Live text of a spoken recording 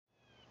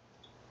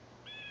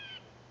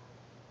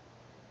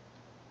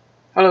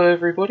Hello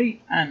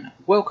everybody and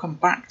welcome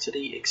back to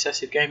the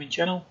XsivGaming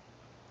channel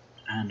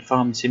and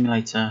Farming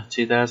Simulator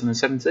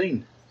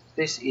 2017.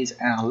 This is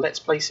our Let's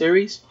Play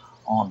series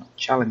on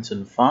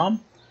Chellington Farm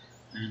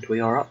and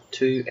we are up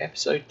to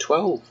episode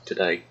 12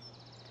 today.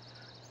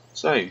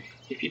 So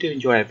if you do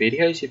enjoy our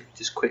videos, if you could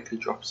just quickly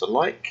drop us a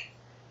like,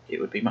 it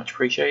would be much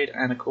appreciated,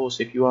 and of course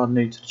if you are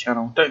new to the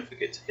channel, don't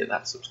forget to hit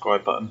that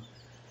subscribe button.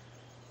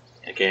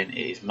 Again,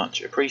 it is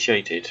much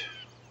appreciated.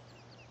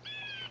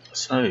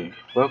 So,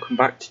 welcome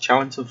back to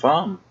Chellington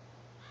Farm.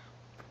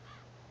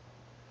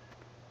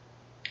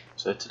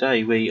 So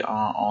today we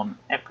are on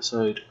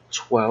episode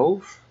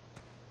 12,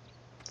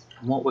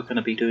 and what we're going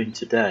to be doing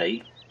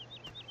today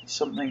is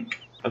something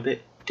a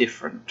bit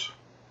different.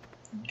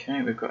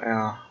 Okay, we've got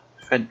our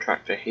Fendt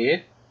tractor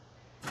here.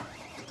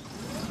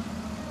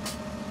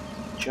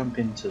 Jump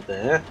into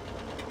there.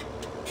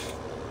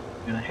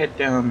 We're going to head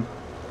down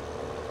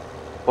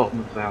the bottom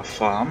of our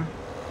farm.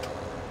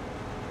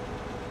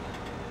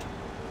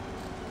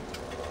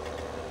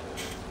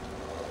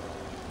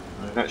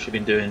 We've actually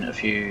been doing a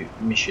few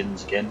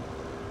missions again,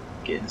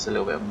 getting us a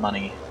little bit of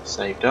money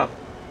saved up.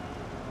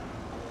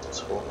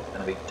 So what we're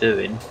going to be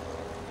doing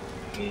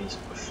is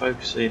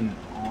focusing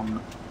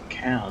on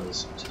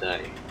cows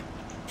today.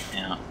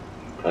 Now,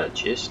 we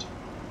purchased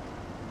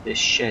this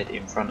shed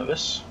in front of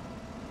us,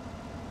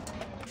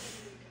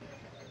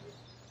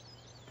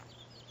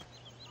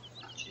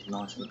 which is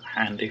nice and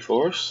handy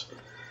for us.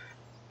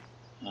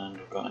 And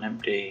we've got an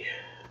empty,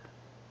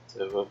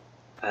 so we'll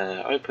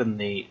open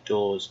the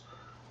doors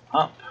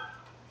up,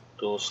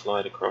 doors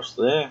slide across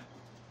there,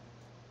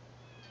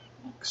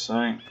 like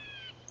so.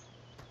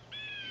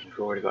 We've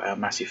already got our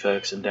Massey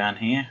Ferguson down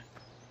here.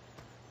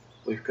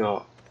 We've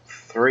got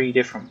 3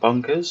 different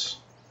bunkers.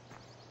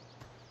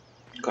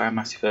 We've got our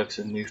Massey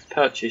Ferguson. We've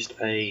purchased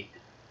a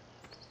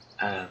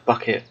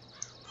bucket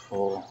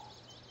for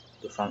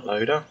the front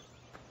loader.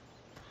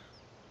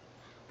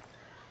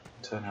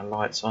 Turn our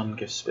lights on,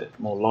 gives us a bit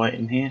more light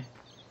in here.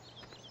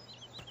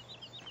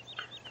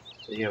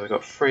 So yeah, we've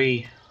got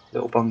 3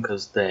 little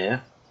bunkers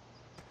there.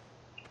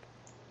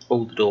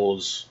 All the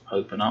doors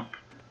open up,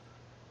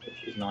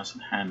 which is nice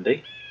and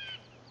handy.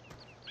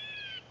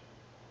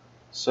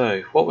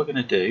 So what we're going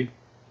to do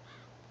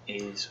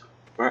is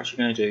we're actually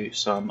going to do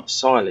some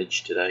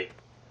silage today.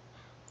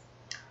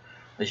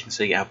 As you can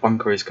see, our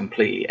bunker is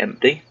completely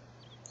empty.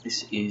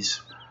 This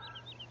is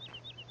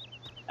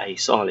a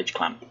silage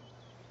clamp.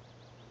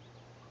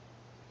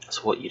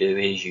 So what you do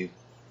is you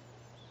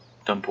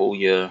dump all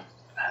your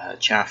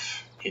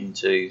chaff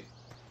into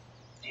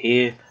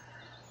here.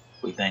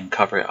 We then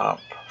cover it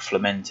up,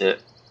 ferment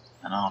it,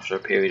 and after a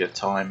period of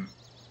time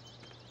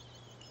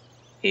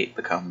it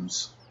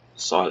becomes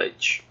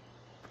silage.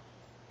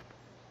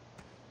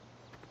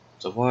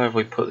 So why have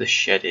we put this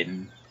shed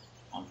in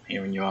on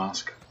here, and you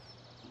ask?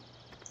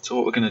 So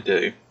what we're going to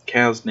do,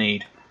 cows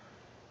need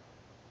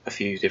a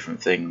few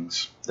different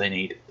things. They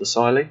need the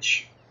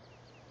silage.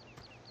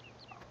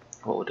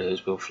 What we'll do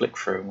is we'll flick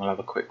through and we'll have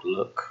a quick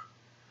look.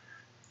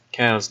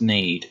 Cows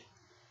need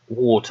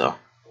water,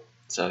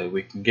 so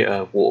we can get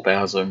a water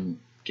bowser and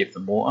give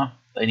them water.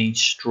 They need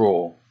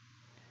straw.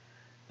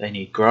 They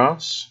need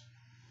grass.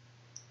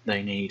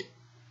 They need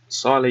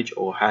silage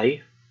or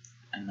hay,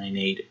 and they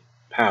need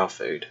power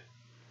food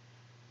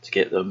to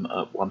get them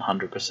at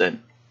 100%.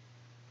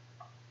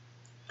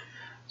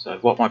 So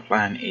what my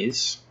plan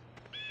is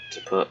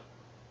to put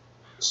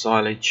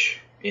silage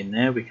in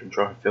there. We can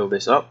try and fill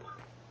this up.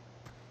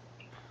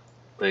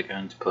 We're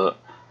going to put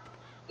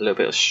a little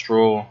bit of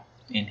straw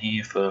in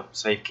here for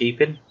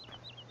safekeeping.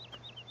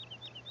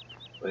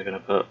 We're going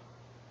to put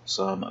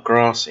some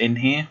grass in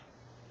here,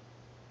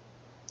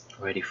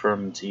 ready for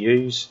them to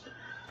use.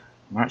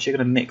 We're actually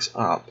going to mix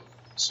up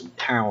some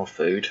power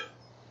food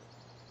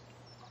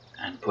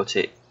and put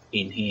it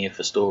in here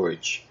for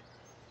storage,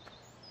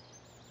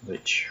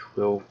 which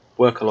will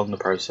work along the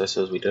process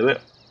as we do it.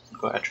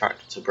 We've got our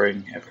tractor to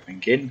bring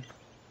everything in.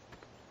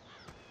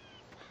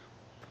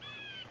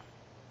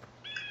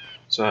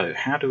 So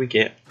how do we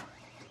get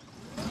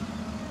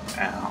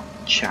our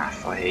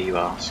chaff, I hear you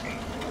ask?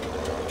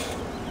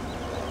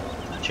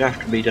 Now, chaff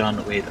can be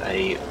done with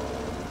a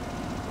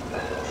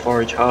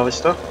forage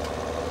harvester,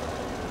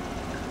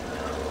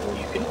 or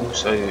you can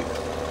also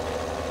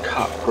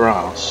cut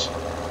grass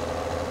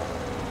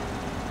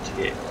to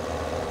get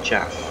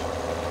chaff.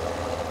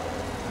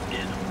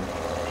 Again,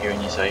 I'm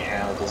hearing you say,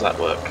 how does that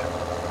work?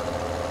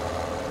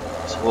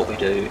 So what we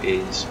do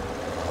is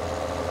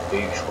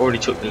we've already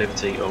took the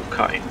liberty of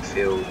cutting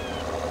field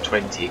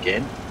 20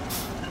 again,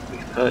 and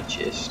we've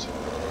purchased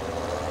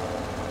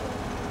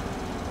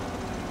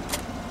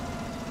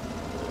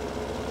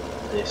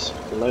this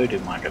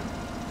loading wagon.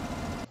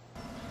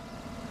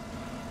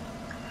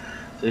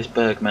 So this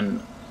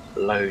Bergman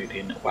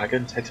loading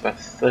wagon takes about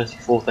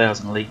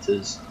 34,000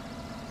 litres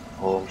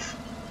of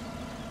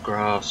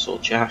grass or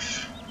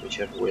chaff,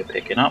 whichever we're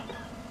picking up.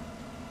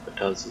 What it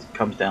does is it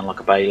comes down like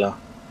a baler,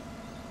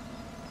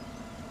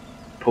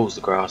 pulls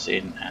the grass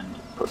in and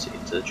puts it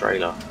into the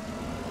trailer.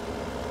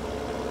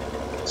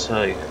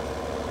 So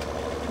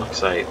like I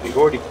say, we've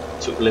already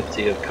took the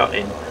liberty of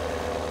cutting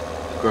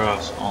the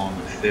grass on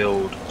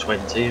field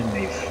 20 and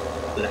we've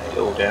left it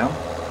all down.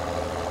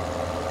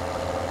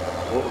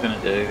 So what we're going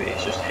to do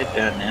is just head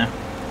down now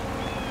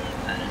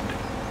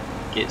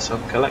and get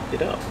some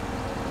collected up.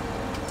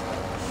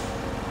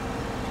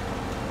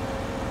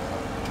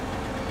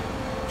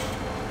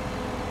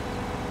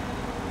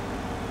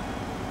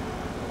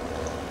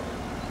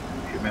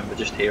 Remember,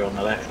 just here on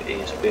the left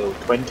is field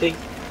 20,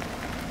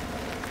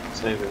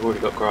 so we've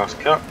already got grass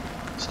cut.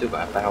 Still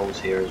got our bowels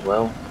here as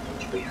well,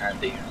 which will be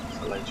handy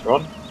for later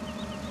on.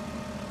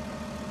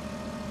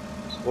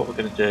 So what we're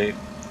going to do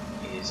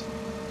is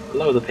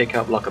lower the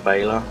pickup like a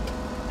baler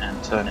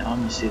and turn it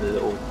on. You see the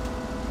little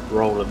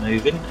roller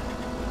moving,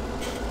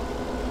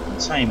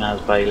 and same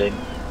as baling,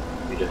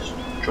 we just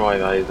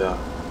drive over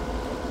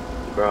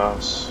the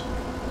grass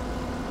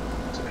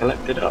to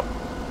collect it up.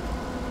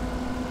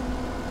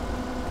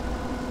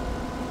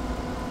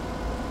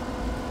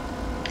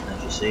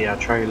 See our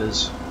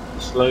trailers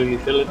slowly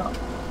filling up.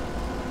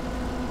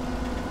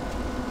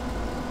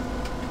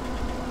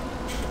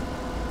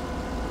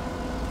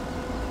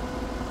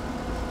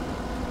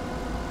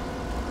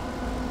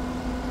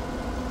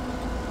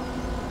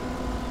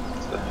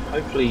 So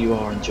hopefully you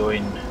are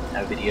enjoying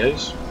our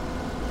videos.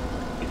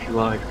 If you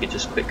are, if you could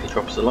just quickly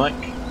drop us a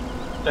like.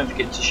 Don't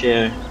forget to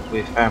share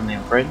with family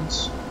and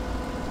friends.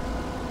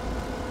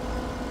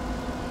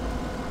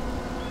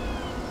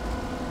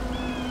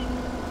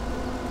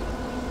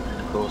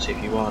 Of course,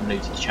 if you are new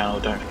to the channel,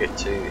 don't forget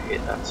to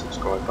hit that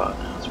subscribe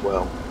button as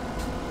well.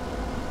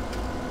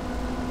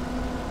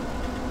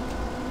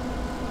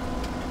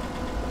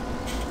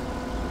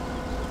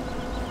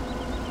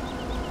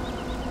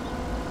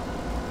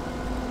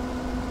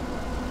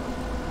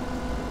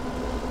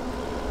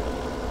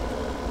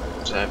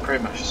 So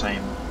pretty much the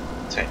same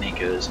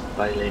technique as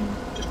baling,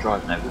 just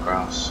driving over the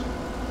grass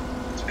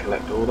to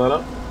collect all that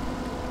up.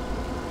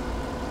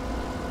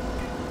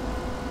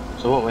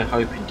 So what we're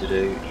hoping to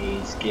do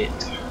is get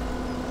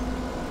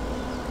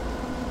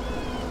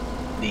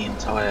the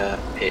entire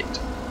pit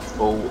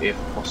full if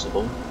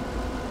possible.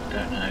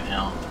 Don't know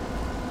how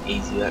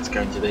easy that's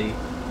going to be,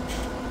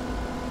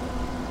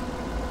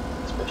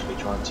 especially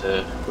trying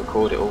to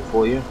record it all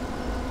for you.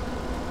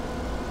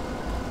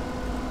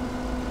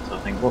 So I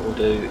think what we'll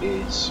do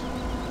is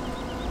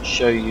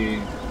show you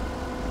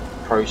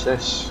the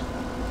process,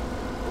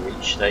 or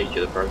each stage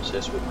of the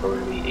process would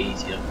probably be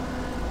easier.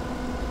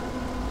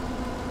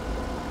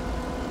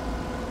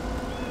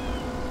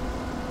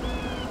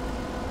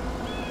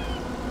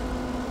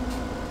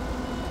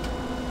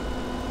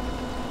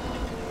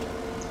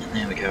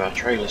 There we go, our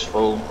trailer's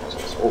full, so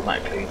it's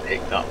automatically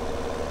picked up.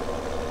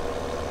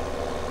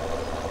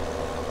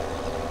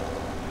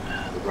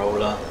 The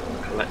roller, the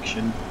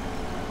collection.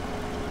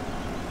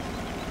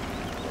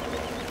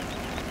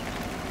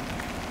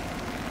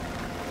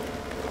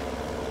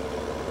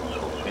 So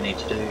what we need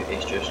to do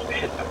is just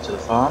head back to the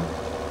farm,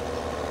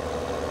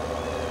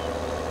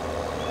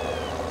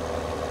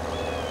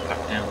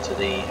 back down to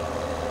the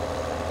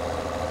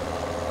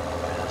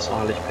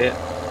silage pit.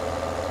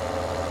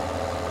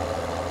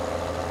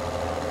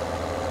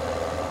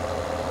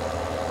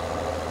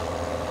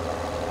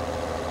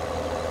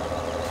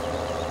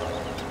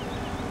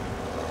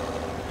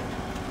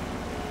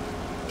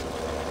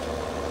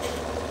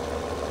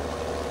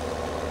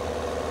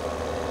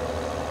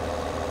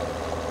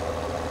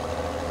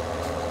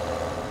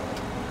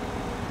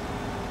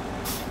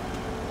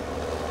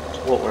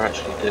 What we're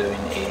actually doing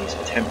is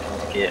attempting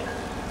to get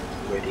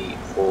ready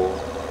for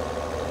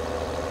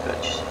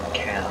purchasing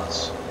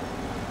cows.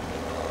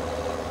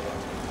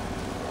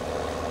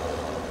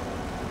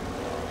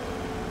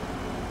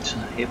 So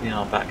here we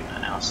are back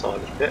at our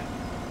silage pit.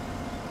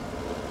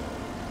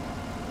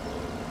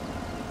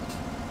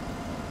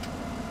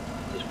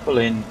 Just pull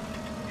in, you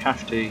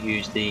have to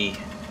use the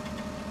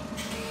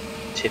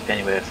tip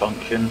anywhere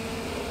function, and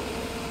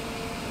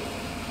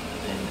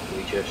then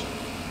we just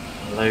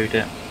load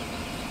it.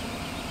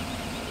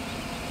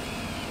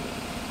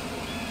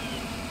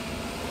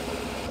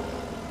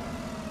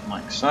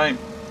 Like so.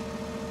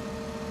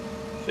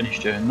 Finish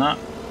doing that,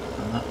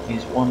 and that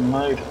is one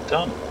load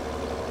done.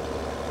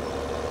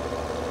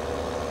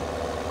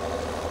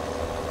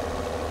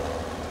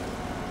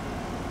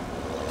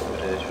 What we'll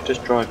do is we'll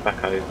just drive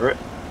back over it.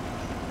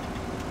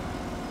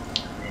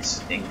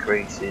 This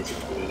increases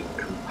the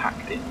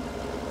compacting.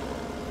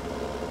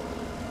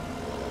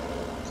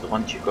 So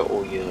once you've got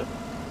all your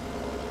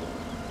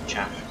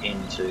chaff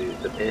into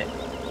the pit,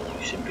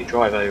 you simply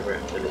drive over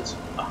it until it's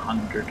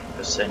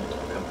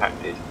 100%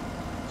 compacted.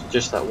 So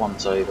just that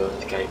once over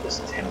gave us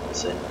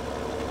 10%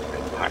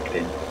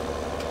 compacting.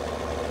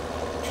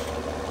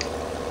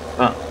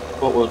 But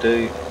what we'll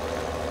do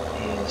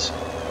is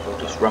we'll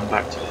just run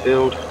back to the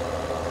field.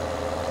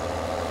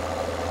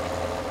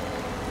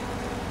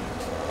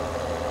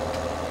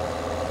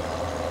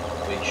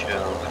 We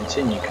shall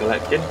continue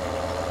collecting.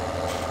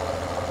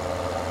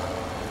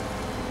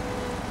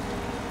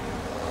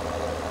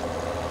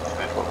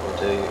 What we'll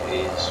do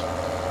is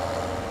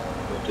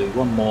we'll do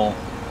one more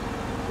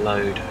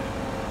load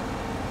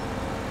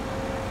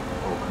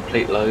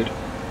complete load,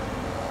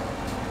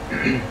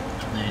 and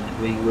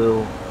then we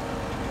will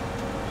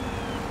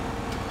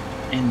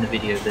end the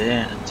video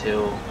there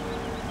until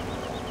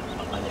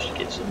I manage to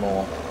get some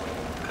more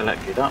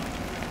collected up.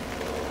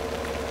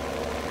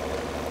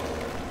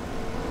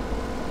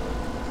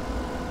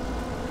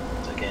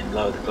 So again,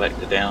 lower the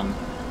collector down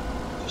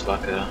just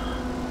like a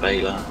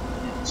baler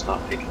and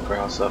start picking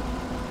grass up.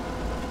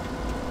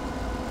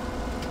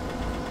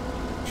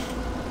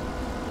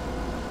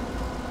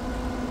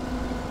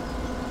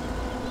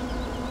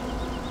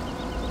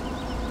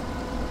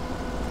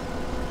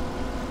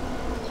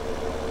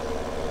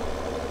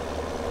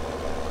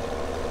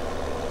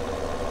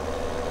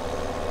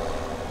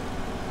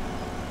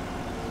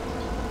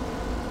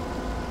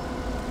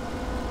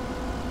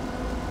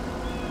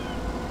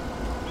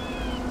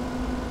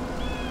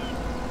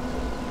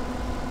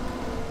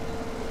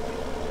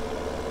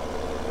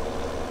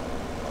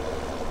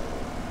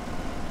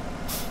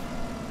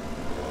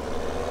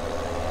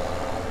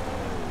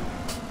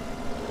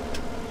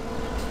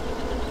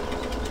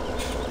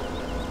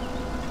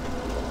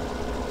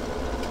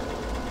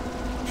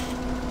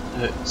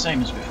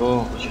 Same as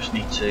before, we just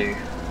need to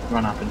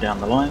run up and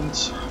down the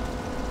lines.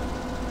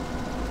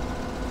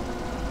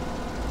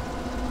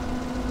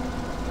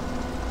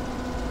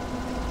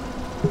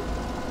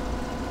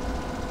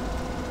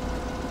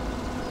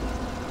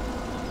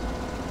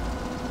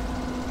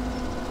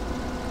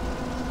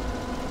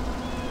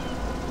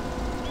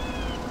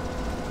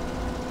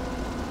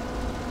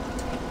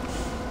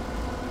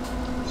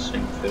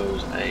 Soon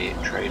fills a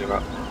trailer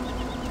up.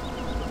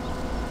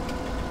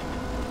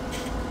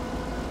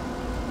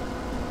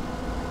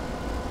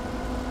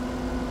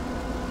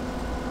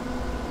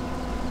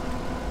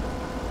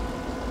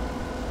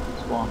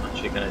 What I'm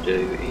actually going to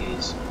do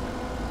is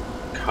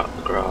cut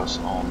the grass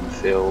on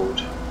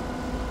field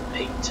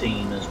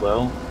 18 as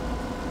well,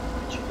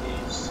 which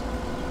is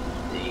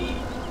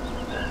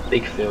the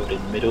big field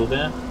in the middle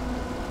there.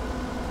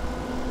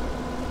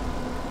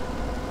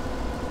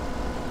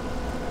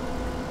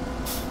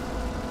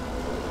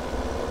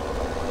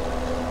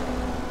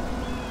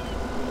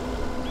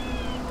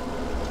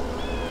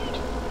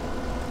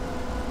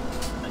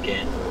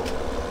 Again,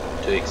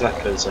 we'll do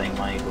exactly the same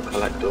way. We'll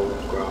collect all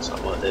the grass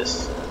up like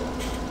this.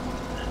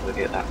 We'll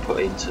get that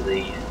put into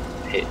the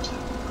pit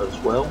as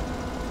well.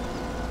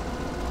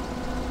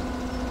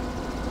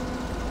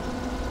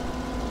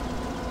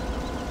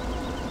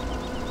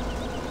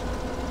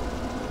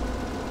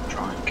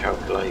 Try and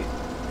calculate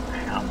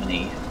how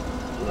many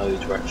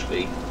loads we're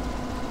actually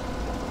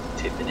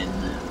tipping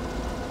in there.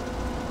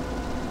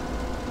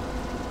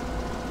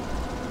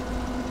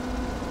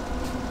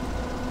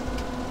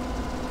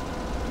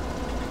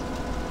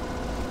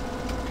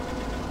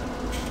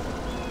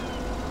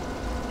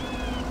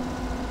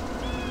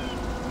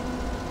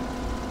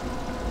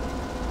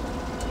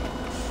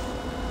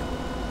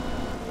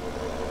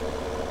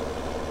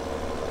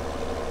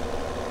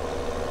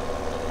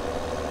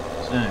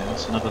 So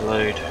that's another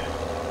load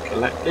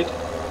collected.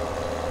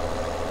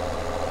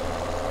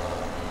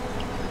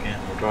 Again,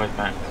 we'll drive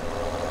back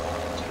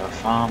to our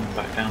farm and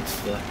back down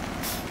to the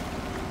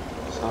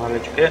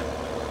silage pit.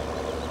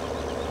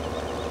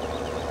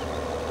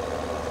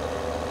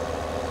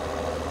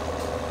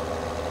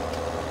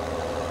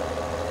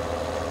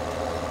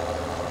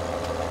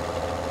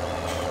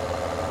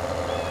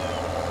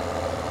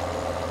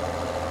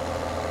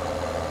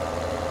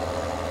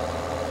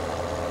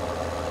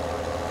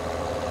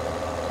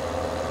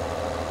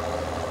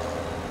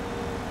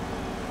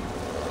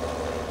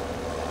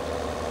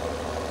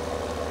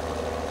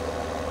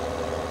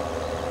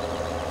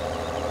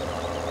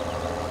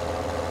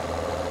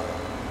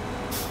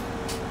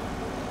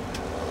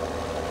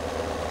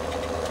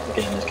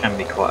 Again, this can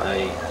be quite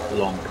a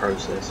long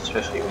process,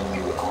 especially when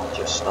you are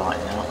just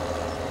starting out.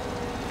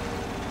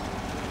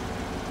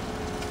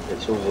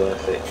 It's all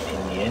worth it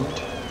in the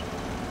end.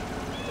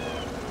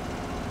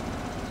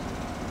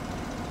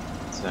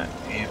 So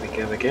here we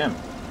go again.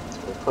 So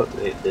we'll put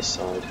this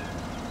side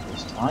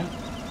this time.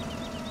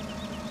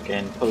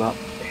 Again, pull up,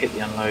 hit the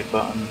unload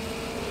button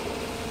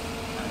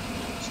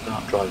and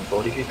start driving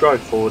forward. If you drive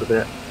forward a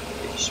bit,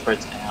 it just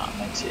spreads it out and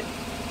makes it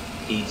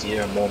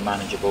easier and more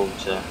manageable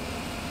to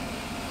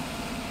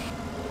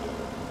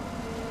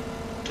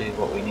do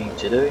what we need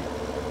to do.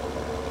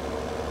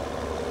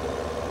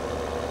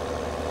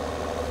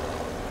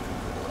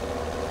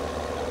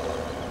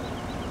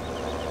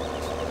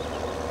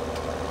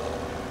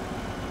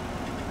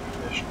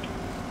 Just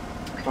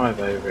drive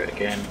over it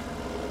again.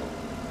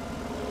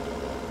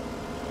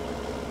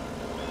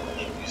 As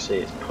you can see,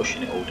 it's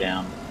pushing it all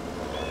down.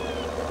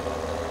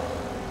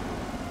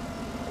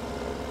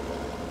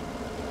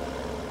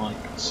 Like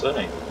so.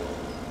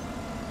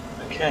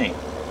 Okay,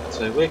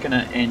 so we're going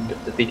to end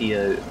the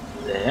video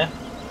there,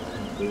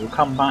 and we will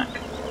come back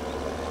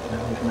when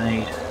we've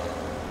made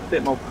a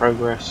bit more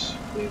progress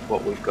with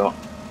what we've got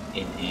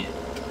in here.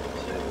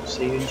 So we'll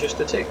see you in just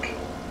a tick.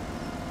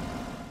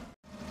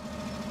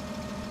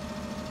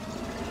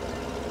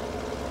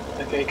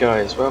 Okay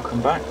guys,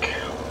 welcome back.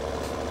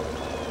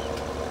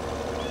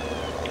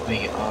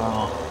 We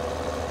are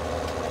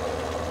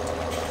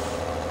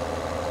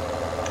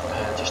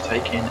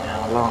taking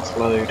our last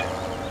load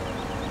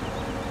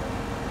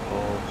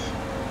of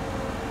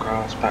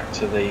grass back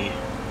to the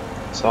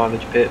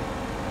silage pit.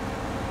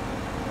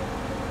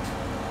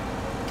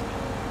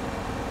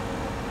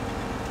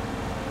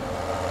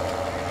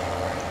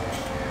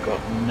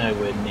 Got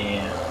nowhere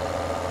near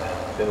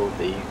filled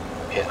the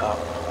pit up.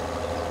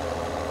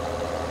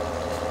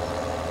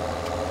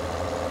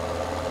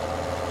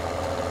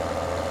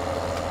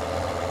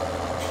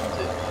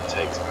 It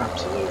takes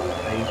absolutely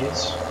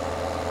ages.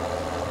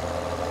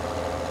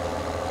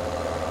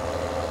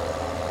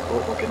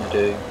 What we're going to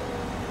do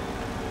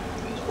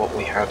is what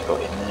we had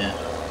got in there,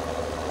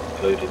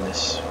 including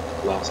this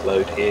last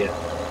load here.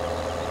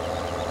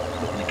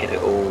 We're going to get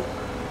it all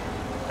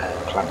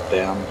clamped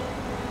down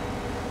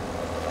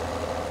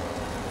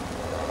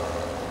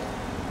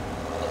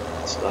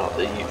and start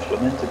the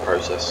fermenting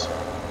process.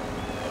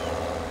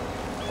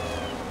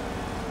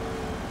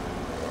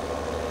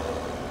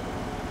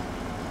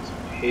 So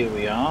here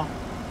we are.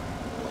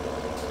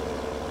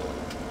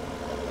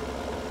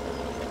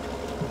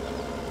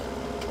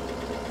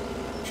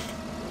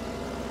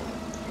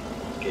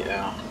 Get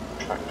our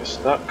tractor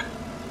stuck,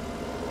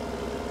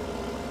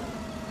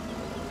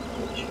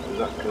 which is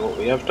exactly what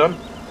we have done.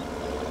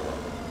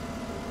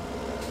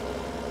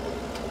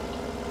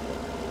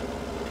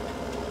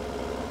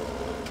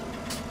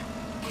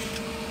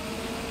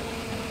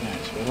 Okay,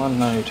 so we'll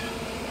unload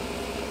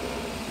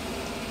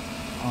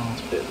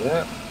last bit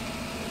there.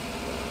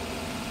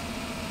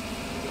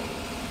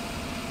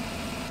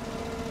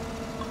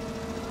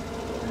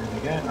 There we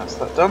go, that's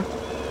that done.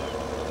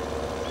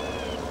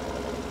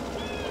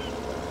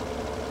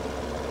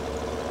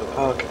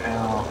 Park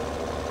our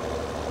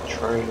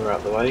trailer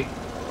out the way.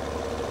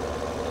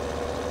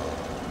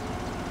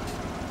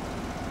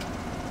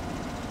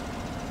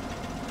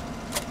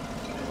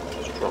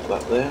 Just drop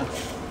that there.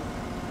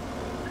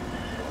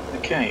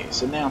 Okay,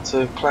 so now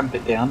to clamp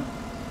it down,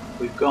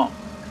 we've got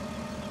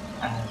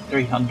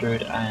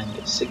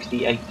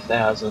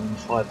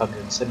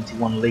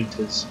 368,571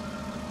 litres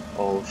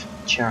of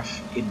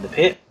chaff in the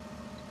pit.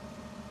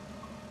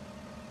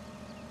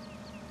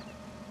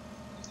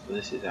 So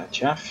this is our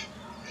chaff.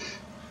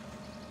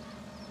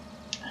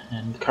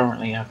 And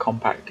currently our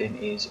compacting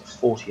is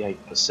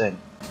 48%,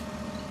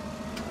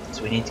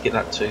 so we need to get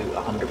that to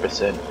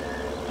 100%.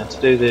 And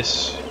to do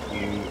this,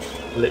 you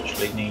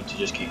literally need to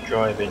just keep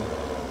driving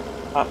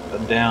up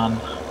and down,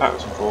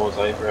 backwards and forwards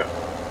over it,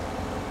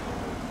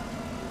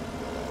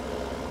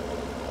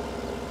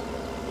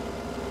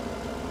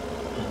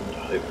 and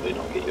hopefully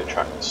not get your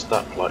tractor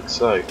stuck like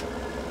so.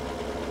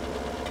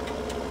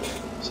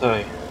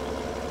 So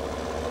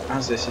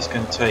as this is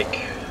going to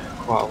take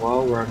quite a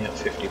while, we're only at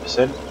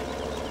 50%.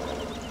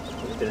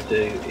 What we're going to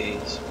do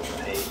is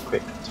a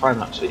quick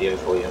time-lapse video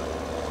for you.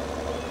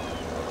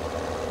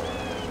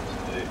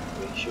 So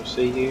we shall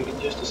see you in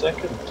just a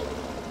second.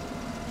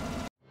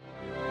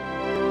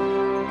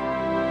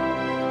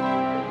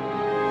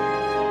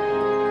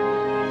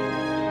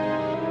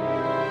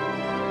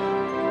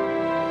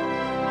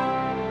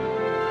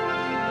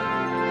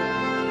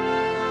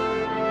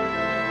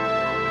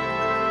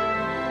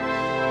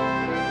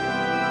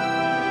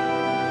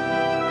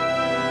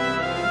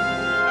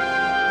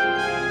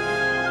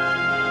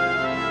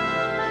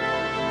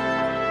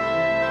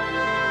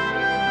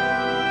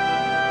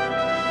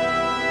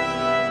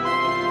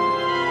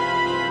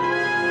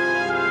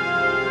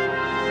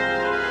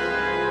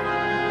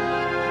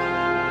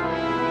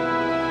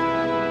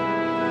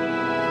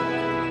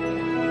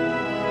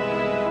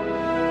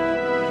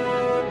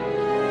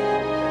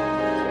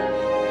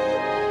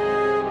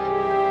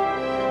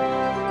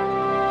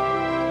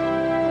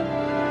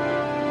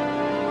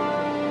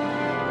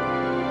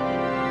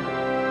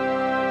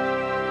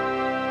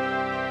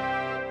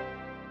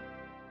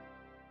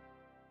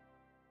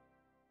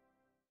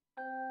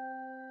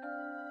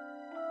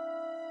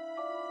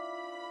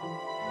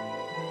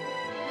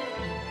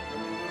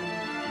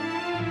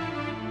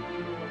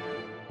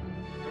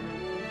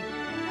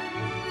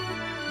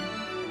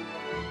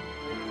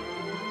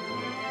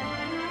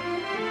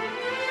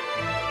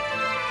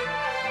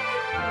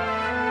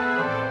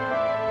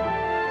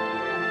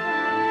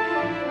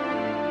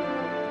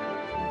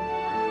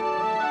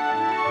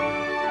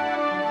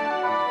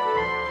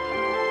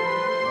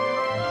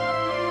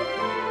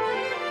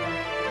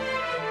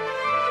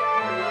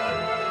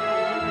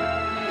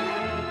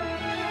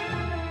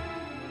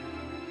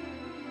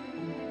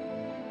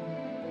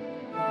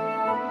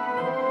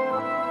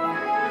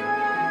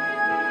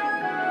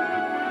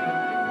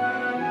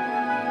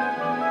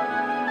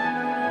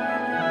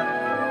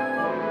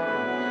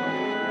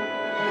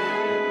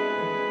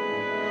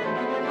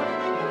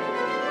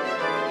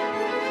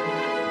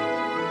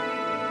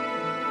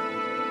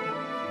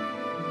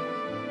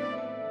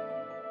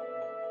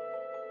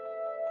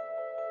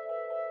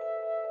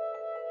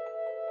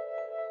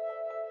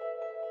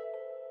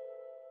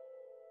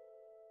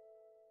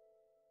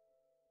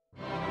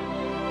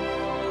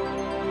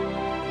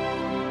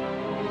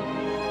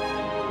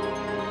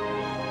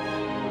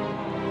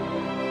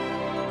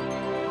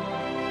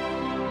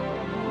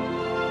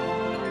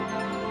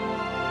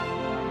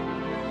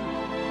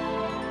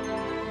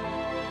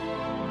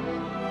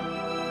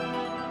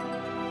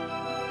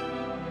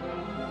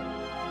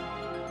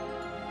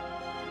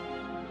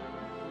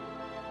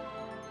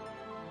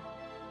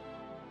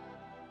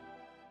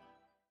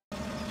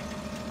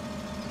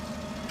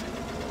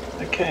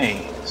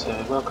 Okay, so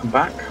welcome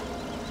back.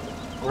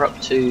 We're up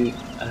to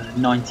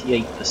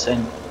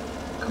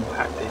 98%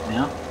 compacted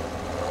now.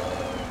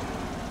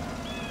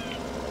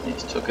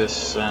 It's took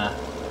us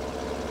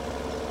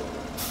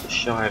just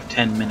shy of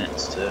 10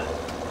 minutes to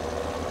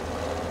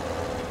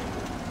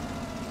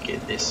get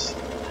to this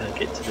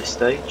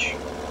stage.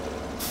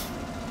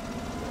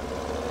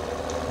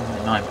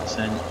 9%,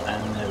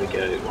 and there we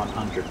go,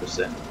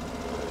 100%.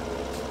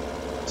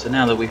 So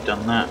now that we've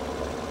done that,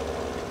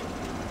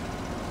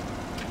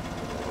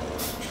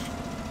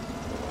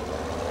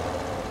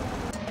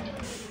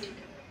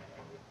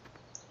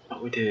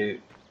 what we do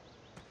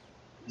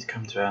is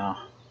come to our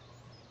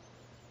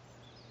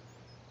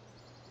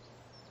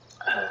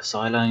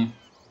silo.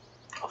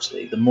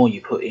 Obviously the more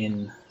you put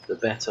in, the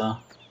better.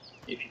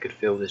 If you could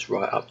fill this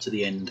right up to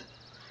the end,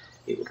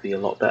 it would be a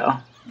lot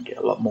better and get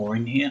a lot more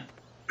in here.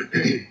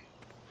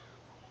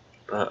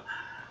 But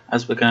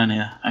as we're going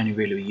to only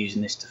really be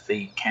using this to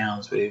feed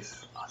cows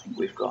with, I think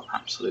we've got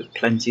absolute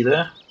plenty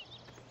there.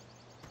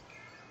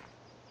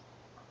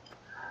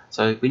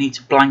 So we need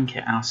to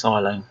blanket our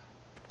silo.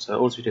 So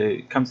all we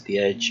do, come to the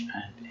edge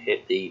and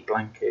hit the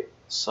blanket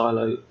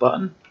silo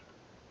button.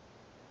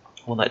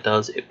 What that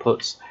does, it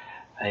puts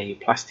a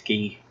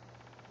plasticky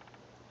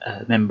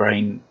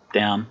membrane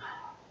down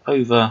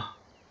over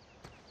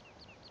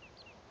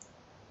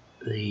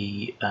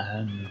the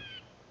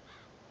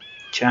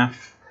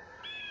chaff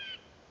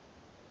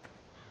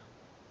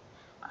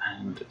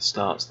and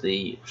starts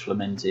the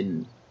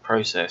fermenting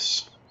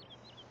process.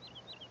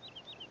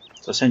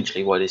 So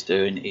essentially what it's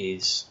doing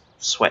is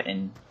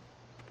sweating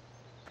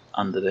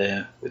under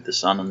there with the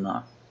sun and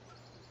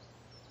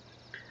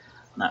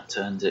that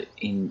turns it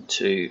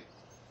into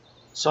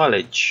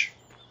silage,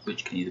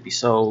 which can either be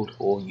sold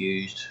or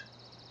used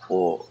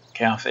for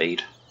cow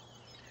feed.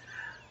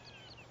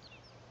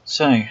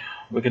 So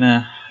we're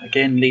gonna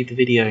again leave the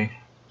video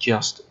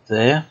just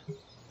there,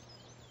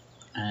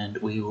 and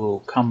we will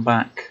come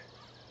back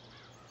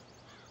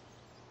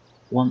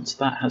once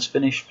that has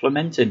finished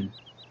fermenting.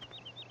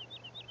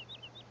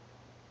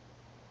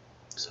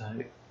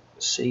 So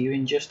see you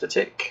in just a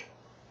tick.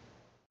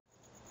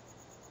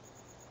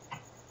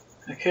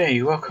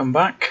 Okay, welcome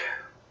back.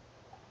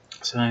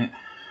 So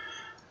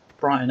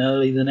bright and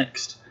early the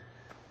next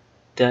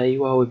day,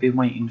 while we've been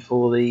waiting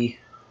for the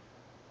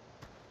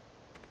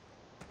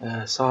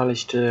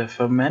silage to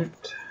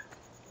ferment.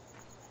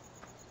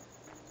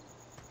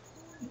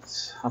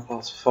 It's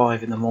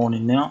 5:30 in the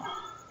morning now.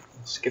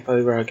 We'll skip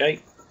over our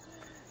gate,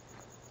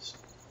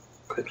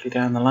 quickly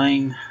down the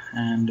lane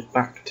and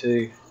back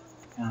to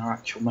our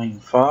actual main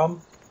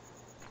farm.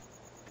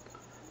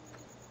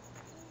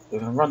 We're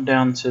going to run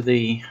down to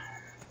the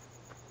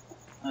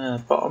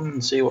bottom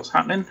and see what's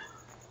happening.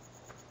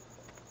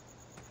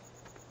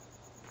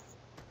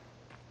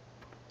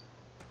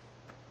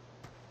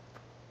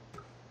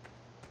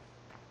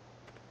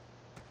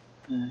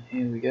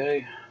 Here we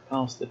go,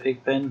 past the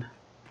pig pen.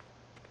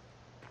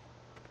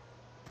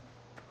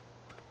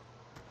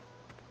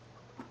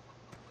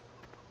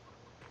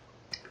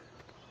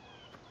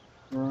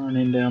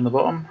 Running down the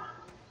bottom.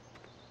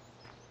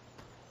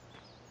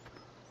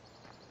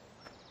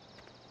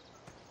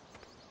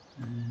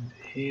 And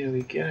here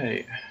we go.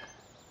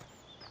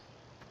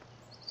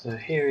 So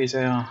here is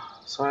our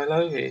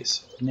silo.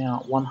 It's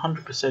now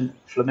 100%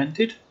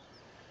 fermented,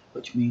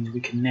 which means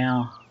we can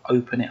now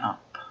open it up.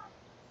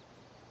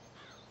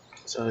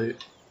 So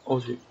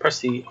also press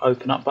the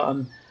open up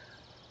button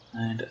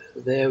and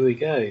there we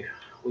go.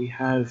 We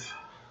have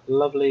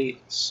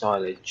lovely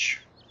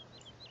silage.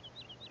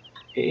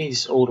 It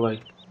is all the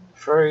way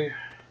through,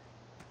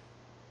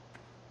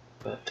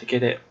 but to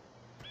get it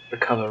the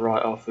cover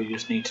right off, we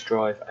just need to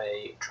drive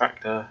a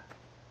tractor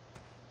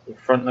with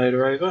front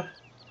loader over.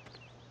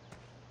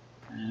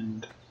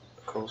 And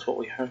of course what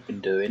we have been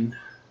doing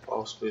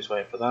whilst we was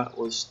waiting for that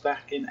was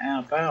stacking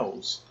our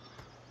bales.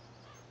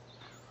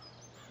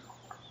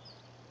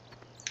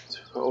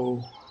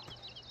 So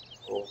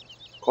we've got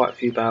quite a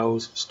few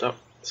bales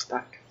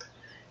stacked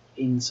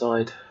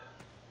inside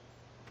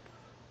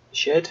the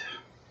shed.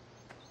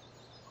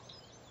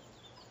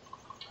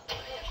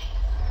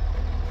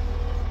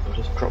 I'll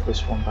just drop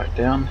this one back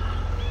down.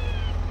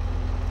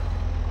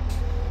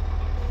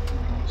 It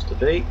wants to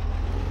be.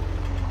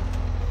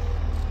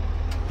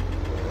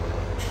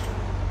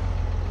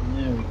 And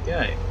there we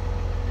go.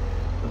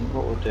 And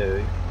what we'll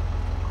do,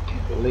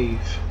 we'll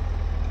leave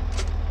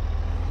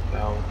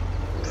bale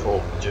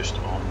fork just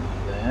on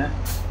there.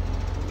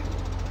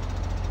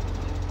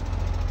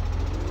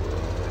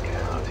 Get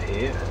out of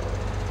here.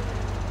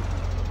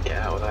 Get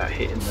out without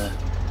hitting the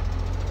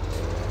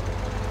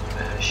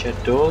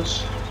shed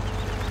doors.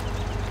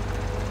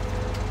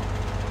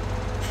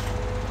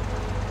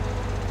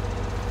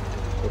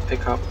 We'll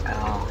pick up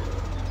our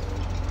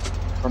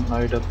front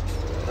loader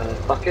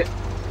bucket.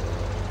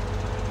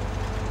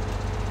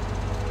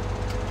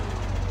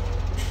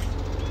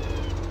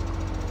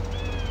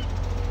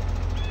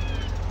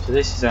 So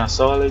this is our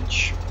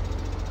silage.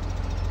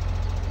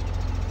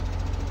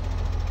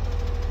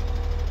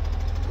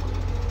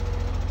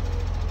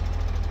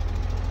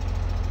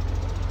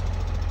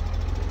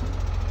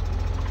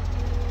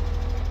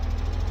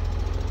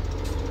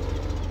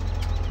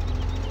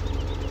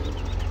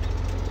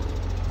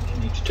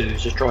 do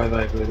is just drive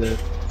over with the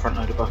front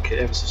loader bucket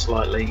ever so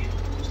slightly,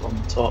 just on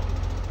the top.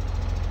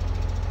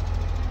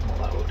 What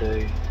that will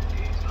do is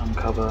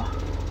uncover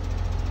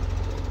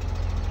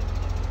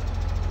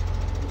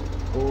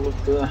all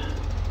of the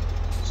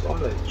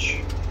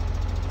silage.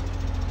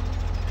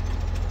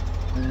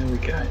 There we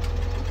go.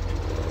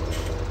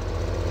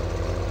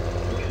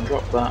 We can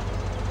drop that,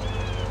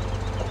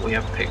 what we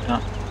have picked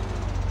up,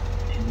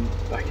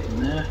 back in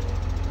there,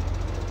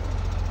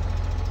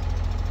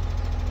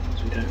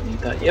 because we don't need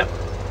that yet.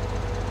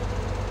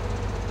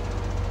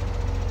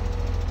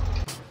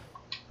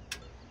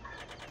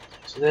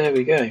 So there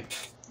we go.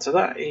 So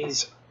that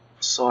is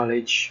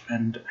silage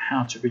and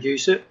how to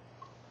produce it.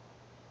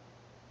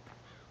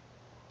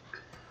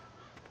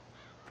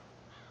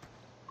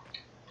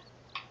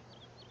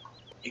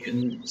 You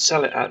can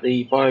sell it at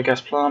the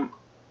biogas plant,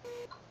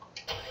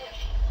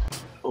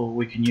 or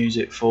we can use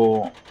it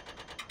for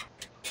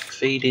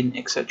feeding,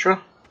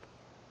 etc.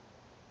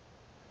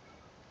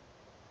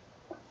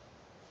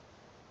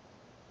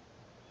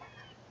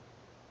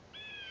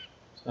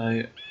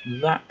 So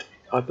that,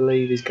 I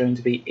believe, is going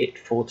to be it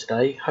for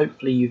today.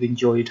 Hopefully you've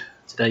enjoyed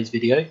today's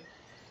video.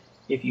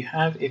 If you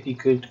have, if you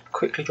could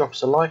quickly drop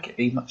us a like, it'd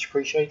be much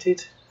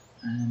appreciated.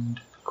 And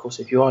of course,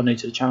 if you are new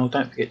to the channel,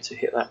 don't forget to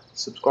hit that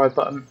subscribe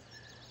button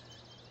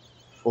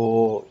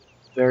for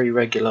very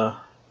regular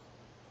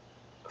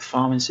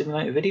farming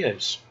simulator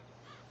videos.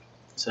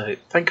 So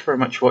thank you very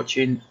much for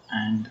watching,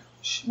 and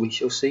we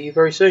shall see you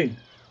very soon.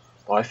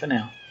 Bye for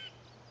now.